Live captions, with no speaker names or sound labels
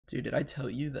Dude, did I tell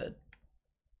you that?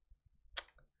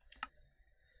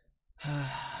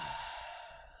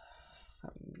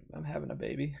 I'm having a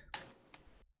baby.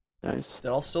 Nice.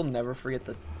 Dude, I'll still never forget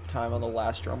the time on the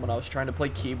last run when I was trying to play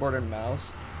keyboard and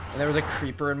mouse, and there was a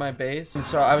creeper in my base, and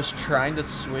so I was trying to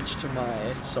switch to my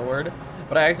sword,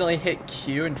 but I accidentally hit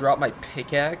Q and dropped my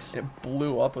pickaxe, and it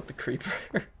blew up with the creeper.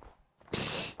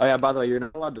 Oh yeah, by the way, you're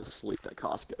not allowed to sleep at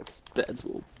Costco because beds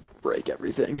will break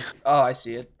everything. Oh, I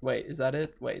see it. Wait, is that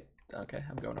it? Wait. Okay,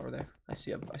 I'm going over there. I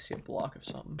see a block of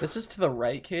something. This is to the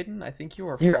right, Caden. I think you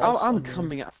are Here, false I'm on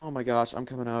coming out. Oh my gosh, I'm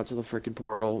coming out to the freaking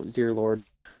portal. Dear Lord.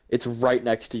 It's right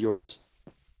next to yours.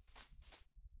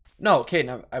 No,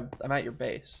 Caden, I'm at your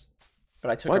base.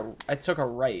 But I took a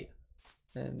right.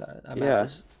 And I'm at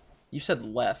this. You said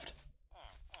left.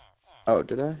 Oh,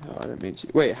 did I? Oh, I didn't mean to.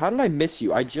 Wait, how did I miss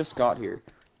you? I just got here.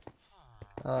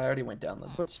 I already went down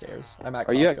the stairs. I'm at Costco.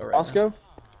 Are you at Costco? Right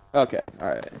now. Okay,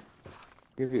 alright.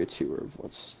 Give you a tour of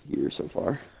what's here so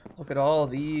far. Look at all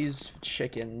these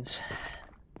chickens.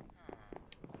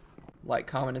 Like,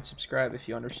 comment, and subscribe if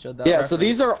you understood that. Yeah, reference. so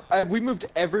these are. We moved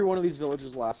every one of these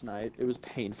villages last night. It was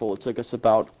painful. It took us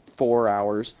about 4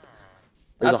 hours.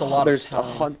 That's a lot of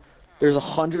time. There's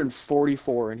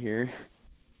 144 in here.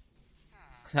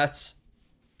 That's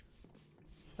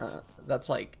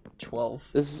like 12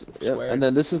 This is square. and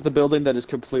then this is the building that is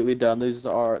completely done. This is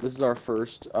our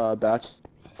first batch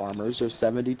of farmers. There's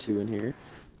 72 in here.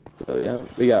 So yeah,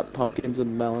 we got pumpkins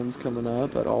and melons coming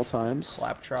up at all times.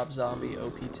 Claptrap zombie,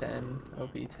 OP10,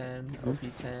 OP10,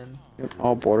 OP10. Yep,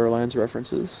 all Borderlands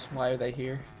references. Why are they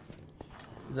here?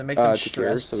 Does it make them To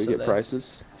care, stressed so we get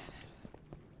prices.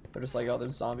 They're just like, oh,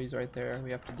 there's zombies right there.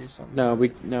 We have to do something. No,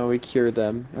 we cure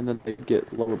them, and then they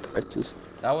get lower prices.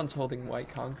 That one's holding white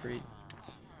concrete.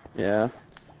 Yeah.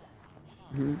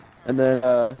 And then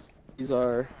these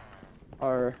are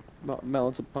our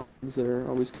melons and pumpkins that are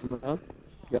always coming up.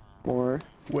 We got more.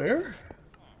 Where?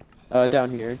 Down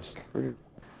here.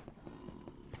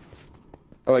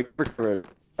 Oh, wait,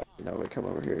 no, we come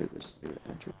over here. There's the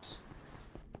entrance.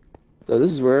 So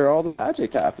this is where all the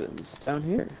magic happens, down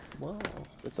here. Whoa.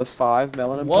 With the 5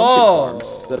 melon and Whoa. pumpkin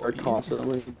farms that are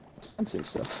constantly dispensing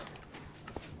stuff.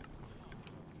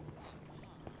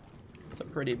 It's a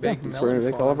pretty big That's melon where we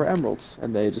make all of our farm. emeralds.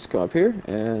 And they just come up here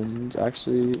and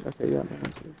actually, okay, yeah.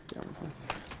 Yeah,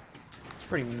 It's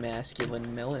pretty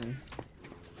masculine melon.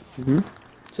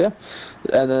 So yeah,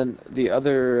 and then the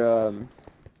other,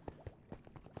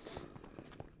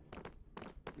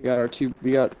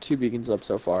 we got two beacons up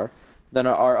so far. Then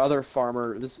our other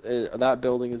farmer, that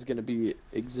building is going to be an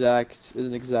exact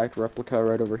replica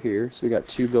right over here. So we got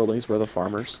 2 buildings worth of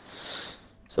farmers.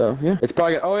 So yeah, it's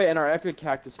probably. Oh wait, and our epic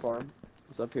cactus farm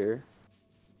is up here.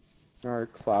 Our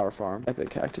flower farm, epic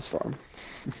cactus farm.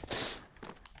 See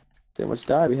how much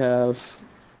dye we have.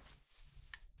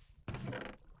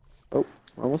 Oh,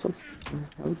 we're almost up.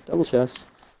 Double chest.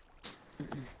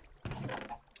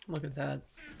 Look at that.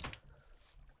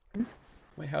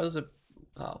 Wait, how does it...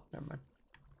 Oh, never mind.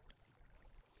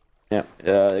 Yeah,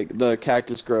 the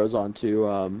cactus grows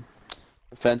onto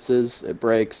fences, it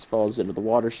breaks, falls into the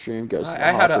water stream, goes to the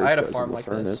hoppers, I had a goes farm into the like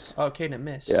furnace. this. Oh, okay, and it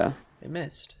missed. Yeah. It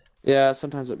missed. Yeah,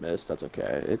 sometimes it missed, that's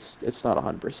okay. It's not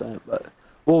 100%, but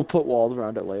we'll put walls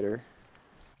around it later.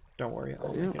 Don't worry,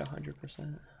 I'll make it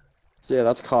 100%. So yeah,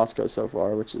 that's Costco so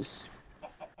far, which is...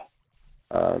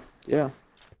 yeah.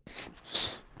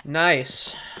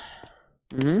 Nice.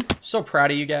 So proud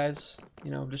of you guys. You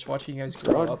know, just watching you guys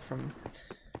grow up from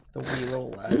the wee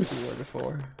little lads you were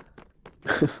before.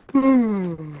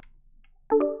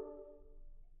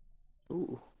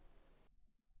 Ooh.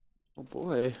 Oh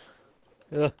boy.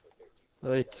 Yeah.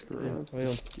 Right.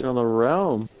 Get on the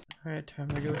realm. Alright, time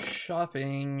to go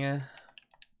shopping. What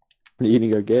are you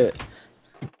gonna go get?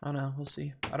 I don't know, we'll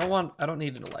see. I don't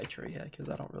need an elytra yet, because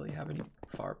I don't really have any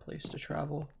far place to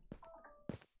travel.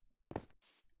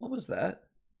 What was that?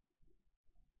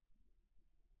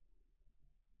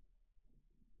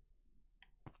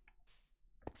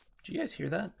 Did you guys hear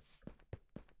that?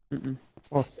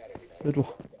 What? Good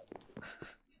one.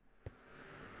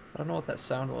 I don't know what that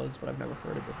sound was, but I've never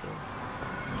heard it before.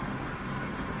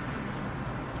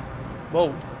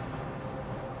 Whoa.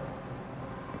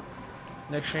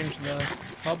 They changed the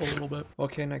hub a little bit.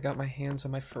 Okay, and I got my hands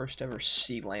on my first ever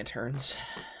sea lanterns.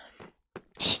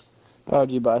 Oh,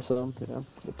 did you buy some? Yeah.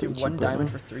 Dude, 1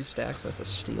 diamond for 3 stacks, that's a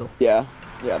steal. Yeah,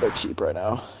 they're cheap right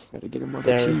now. Gotta get them while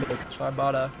they're cheap. So I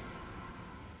bought a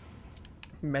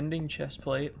mending chest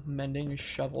plate, mending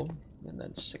shovel, and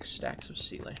then 6 stacks of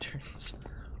sea lanterns.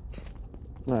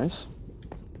 Nice.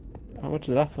 How much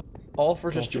is that for? All for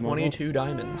just 22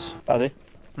 diamonds. Are they?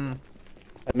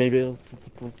 Maybe it's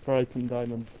provide some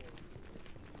diamonds.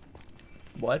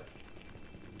 What?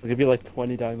 I'll give you like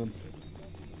 20 diamonds.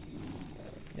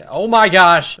 Yeah. Oh my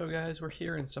gosh! So guys, we're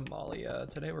here in Somalia.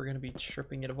 Today we're gonna be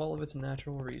stripping it of all of its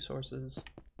natural resources.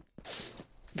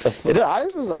 I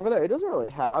was over there. It doesn't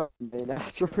really have any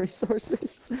natural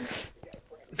resources.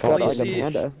 It's Well, got like a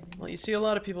panda. Well, you see a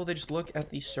lot of people, they just look at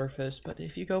the surface, but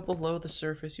if you go below the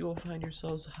surface, you will find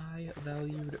yourselves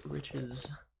high-valued riches.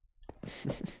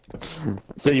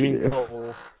 So you mean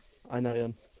coal? I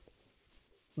know,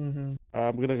 Mm-hmm.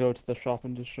 I'm gonna go to the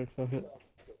shopping district. Fuck it.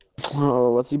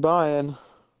 Oh, what's he buying?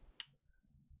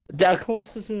 Yeah, of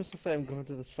course, as soon as I say I'm going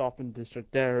to the shopping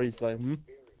district, there he's like,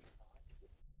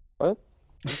 What?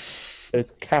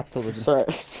 It's capitalism. Sorry,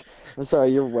 I'm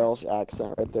sorry. Your Welsh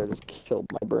accent right there just killed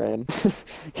my brain.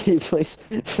 Can you please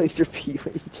repeat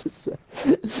what you just said?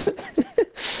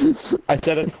 I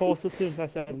said, of course, as soon as I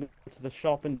said I'm going to the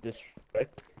shopping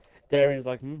district, there he's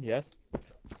like, yes.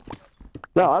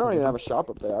 No, I don't even have a shop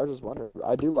up there. I was just wondering.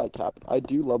 I do like I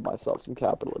do love myself some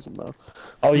capitalism though.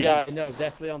 Oh yeah, I know,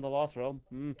 definitely on the last round.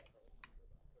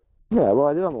 Yeah, well,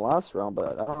 I did on the last round,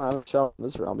 but I don't have a shop in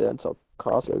this round yet until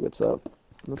Costco gets up.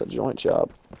 With a joint shop.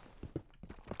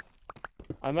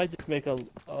 I might just make a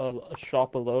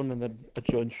shop alone and then a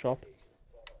joint shop.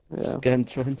 Yeah. Just getting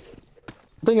joints.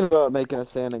 I'm thinking about making a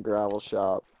sand and gravel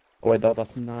shop. Oh wait,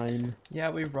 that's 9. Yeah,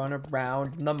 we run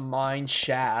around the mine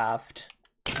shaft.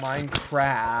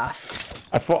 Minecraft.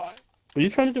 I thought... Were you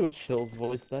trying to do a Chill's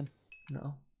voice then?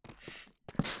 No.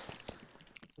 I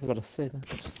was about to say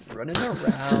that. Running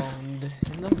around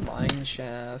in the mine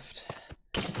shaft.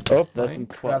 Oh, there's some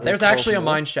there's actually a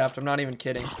mine shaft. I'm not even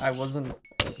kidding. I wasn't.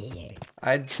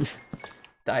 I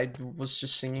was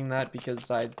just singing that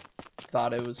because I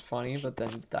thought it was funny, but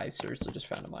then I seriously just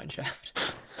found a mine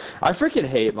shaft. I freaking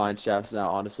hate mine shafts now,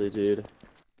 honestly, dude.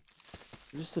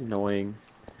 They're just annoying.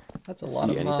 That's a lot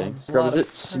of mobs. Bro, is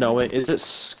it snowing? Is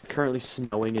it currently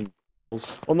snowing in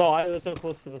Wales? Well, no, I live so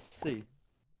close to the sea.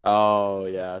 Oh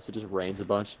yeah, so it just rains a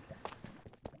bunch.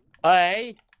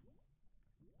 Hey.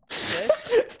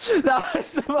 That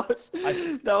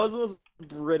was the most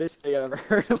British thing I've ever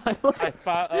heard in my life. I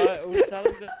found, was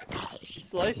telling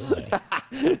this like...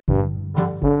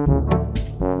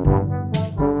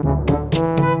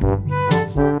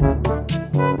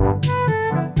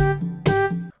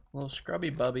 Little scrubby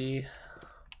bubby.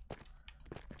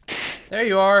 There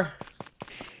you are.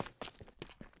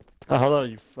 Oh, hello,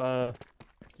 you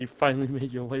finally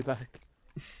made your way back.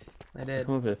 I did.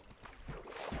 Come over.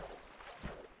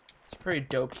 It's a pretty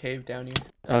dope cave down here.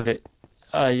 Okay.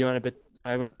 You want a bit?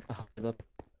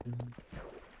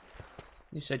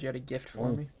 You said you had a gift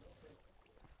for me.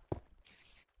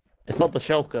 It's not the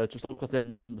shulker, just look what's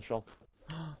in the shulker.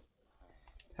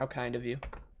 How kind of you.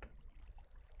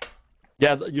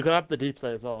 Yeah, you can have the deep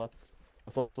side as well.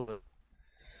 That's also.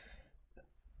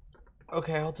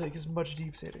 Okay, I'll take as much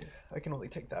deep state. I can only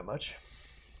take that much.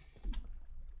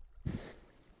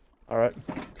 Alright.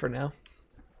 For now.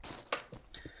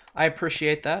 I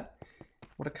appreciate that.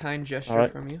 What a kind gesture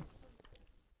from you.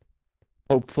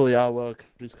 Hopefully our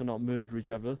countries cannot move each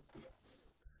other.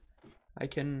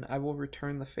 I will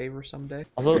return the favor someday.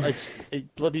 Although a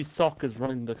bloody sock is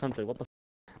running the country, what the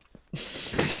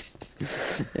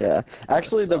Yeah.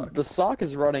 Actually the sock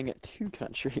is running 2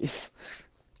 countries.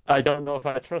 I don't know if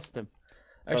I trust him.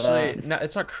 Actually, no,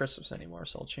 it's not Christmas anymore,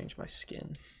 so I'll change my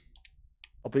skin.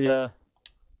 I'll be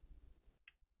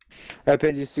Hey,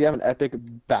 Paige, you see I have an epic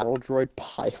battle droid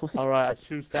pilot. Alright,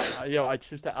 I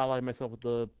choose to ally myself with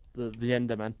the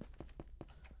Enderman.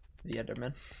 The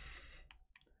Enderman.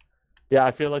 Yeah,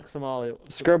 I feel like Somalia.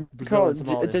 Skrub,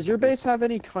 Somalia. does your base have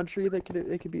any country that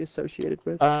it could be associated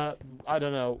with? I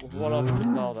don't know. What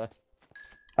options are there?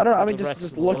 I don't know. I mean,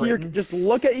 just look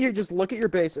at your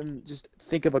base and just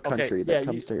think of a country that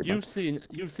comes to your mind.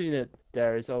 You've seen it,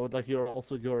 Darius. So I would like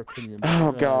your opinion.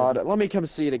 Oh God, let me come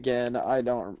see it again. I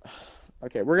don't.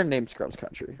 Okay, we're gonna name Scrub's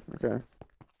country. Okay.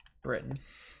 Britain.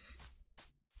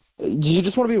 Do you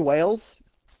just want to be Wales?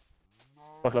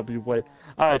 Fuck up, you wait.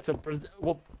 Alright, so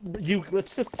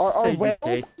let's just Are say Wales,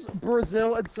 UK.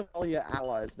 Brazil, and Somalia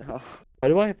allies now? Why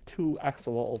do I have 2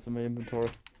 axolotls in my inventory?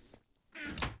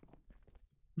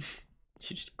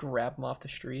 You just grab them off the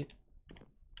street.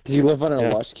 Because you live in a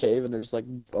lush cave and there's like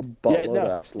a buttload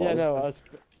of axolotls.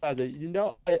 Yeah,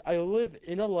 no, I live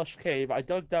in a lush cave. I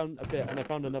dug down a bit and I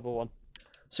found another one.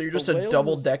 So you're just a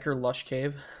double-decker lush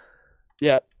cave?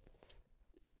 Yeah.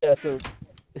 Yeah, so...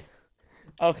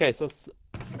 Okay, so...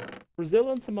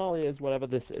 Brazil and Somalia is whatever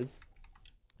this is.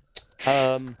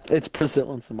 It's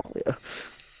Brazil and Somalia.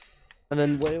 And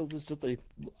then Wales is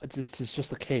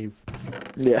just a cave.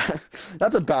 Yeah,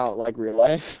 that's about like real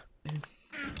life.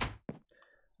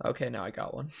 Okay, now I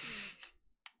got one.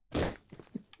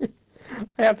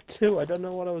 I have 2. I don't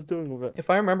know what I was doing with it. If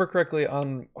I remember correctly,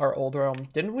 on our old realm,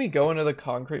 didn't we go into the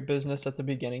concrete business at the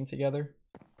beginning together?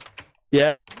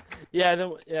 Yeah.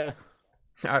 Yeah.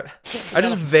 I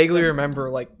just vaguely remember,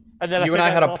 like, And then you and I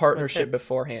had a lost my partnership pick.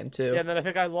 beforehand, too. Yeah, and then I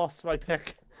think I lost my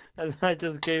pick, and I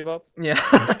just gave up. Yeah.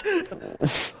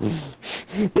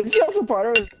 Did you also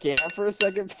partner with Scan for a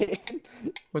second, Peyton?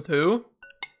 With who?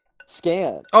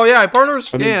 Scan. Oh, yeah, I partnered with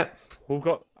Scant. Who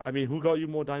got you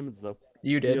more diamonds, though?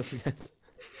 You did. Yes, again.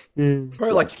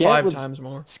 Probably like Scant 5 was- times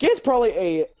more. Scan's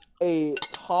probably a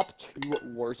top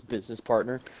 2 worst business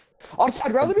partner. Honestly,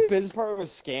 I'd rather be a business partner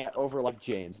with Scant over like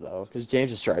James though, because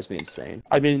James just drives me insane.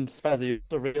 I mean, Spazzy, you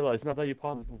also realize now that you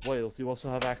partnered with Wales, you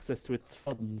also have access to its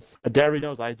funds. Derry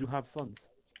knows I do have funds.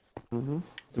 Mm-hmm.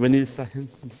 So we need to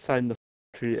sign the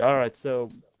treaty. Alright, so...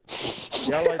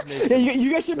 The Allied Yeah, nations...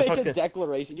 you guys should make Okay. a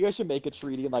declaration. You guys should make a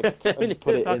treaty and like put it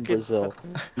in Okay, Brazil.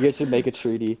 You guys should make a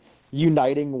treaty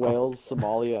uniting Wales,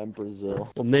 Somalia, and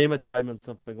Brazil. Well, name a diamond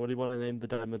something. What do you want to name the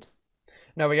diamond?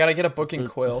 No, we gotta get a book and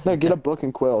quill. No, get a book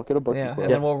and quill. Get a book Yeah, and quill.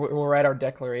 and then we'll write our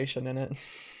declaration in it.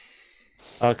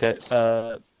 Okay,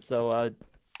 so,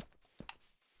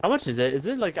 how much is it? Is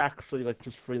it, like, actually, like,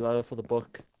 just free leather for the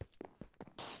book?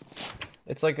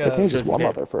 It's like I think a... it's just one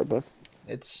leather for a book.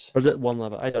 It's... Or is it 1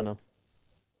 leather? I don't know.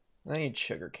 I need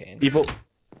sugar cane.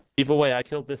 Either way, I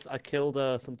killed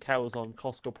some cows on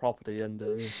Costco property, and,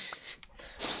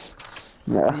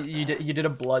 Yeah. You did a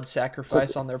blood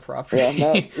sacrifice on their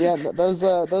property. Those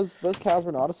cows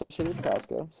were not associated with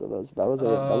Costco, so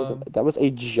that was a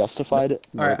justified. All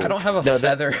right, I don't have a No,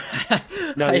 feather.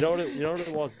 no, you know what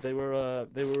it was? They were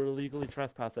illegally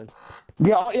trespassing.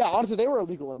 Yeah, honestly, they were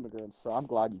illegal immigrants, so I'm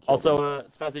glad you killed them. Also,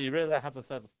 Spazzy, you really have a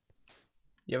feather.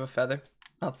 You have a feather?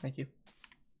 Oh, thank you.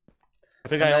 I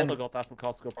think And I then- also got that from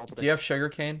Costco property. Do you have sugar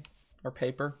cane or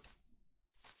paper?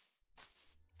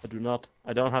 I do not.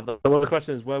 I don't have that. So the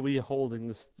question is, where are we holding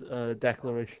this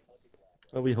declaration?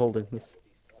 Where are we holding this?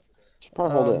 Should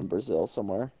probably hold it in Brazil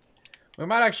somewhere. We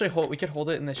might actually hold. We could hold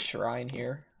it in this shrine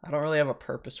here. I don't really have a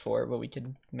purpose for it, but we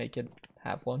could make it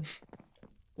have one.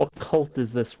 What cult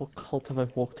is this? What cult have I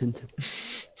walked into?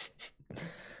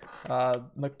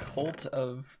 The cult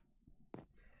of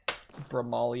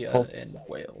Bramalia Cult. in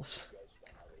Wales.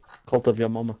 Cult of your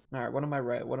mama. All right, what am I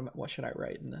write? What should I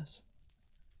write in this?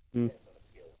 Hmm.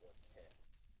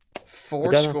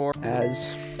 Fourscore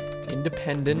as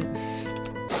independent.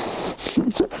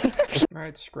 All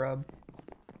right, Scrub.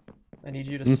 I need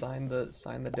you to sign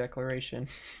the declaration.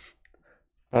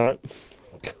 All right.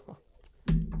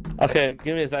 Okay,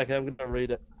 give me a second. I'm gonna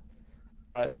read it.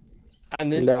 All right.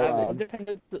 And then,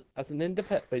 as an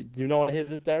independent, wait, do you not want to hear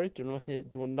this, Derek? Do you not hear? Do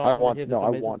you not want to hear this? I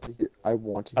amazing- want to hear. I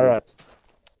want to hear. All right. this.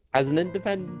 As an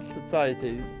independent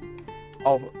societies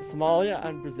of Somalia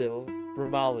and Brazil,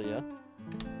 Bramalia,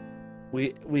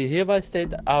 we hereby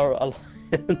state our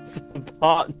alliance and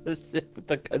partnership with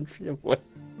the country of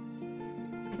Wales.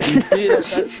 We see it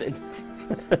as best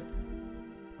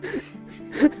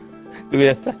Give me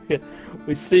a second.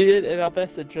 We see it in our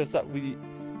best interest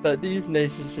that these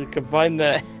nations should combine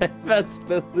their advanced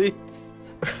beliefs.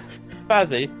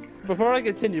 Bazzy, before I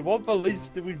continue, what beliefs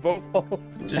do we both hold?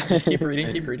 Just keep reading.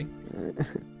 Keep reading.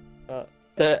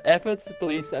 The efforts,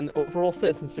 beliefs, and overall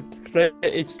citizenship to create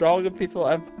a strong and peaceful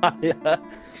empire.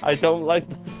 I don't like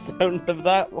the sound of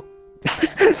that one.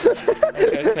 Okay.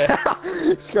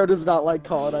 Skrub does not like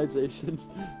colonization.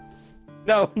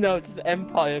 No, just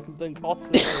empire, because then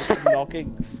Costco is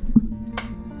knocking.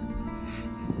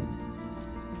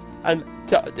 And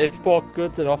to export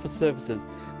goods and offer services.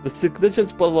 The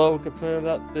signatures below confirm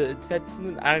that the intention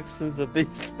and actions of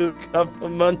these 2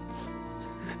 governments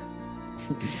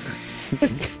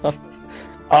are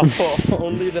for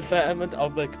only the betterment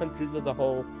of their countries as a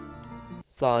whole.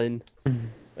 Sign.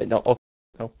 Wait, no,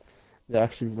 they're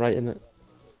actually writing it.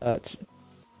 Did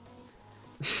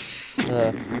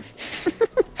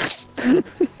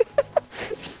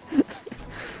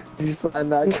you sign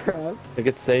that crap? I think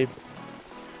it's saved.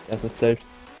 Yes, it's saved.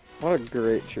 What a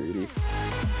great treaty.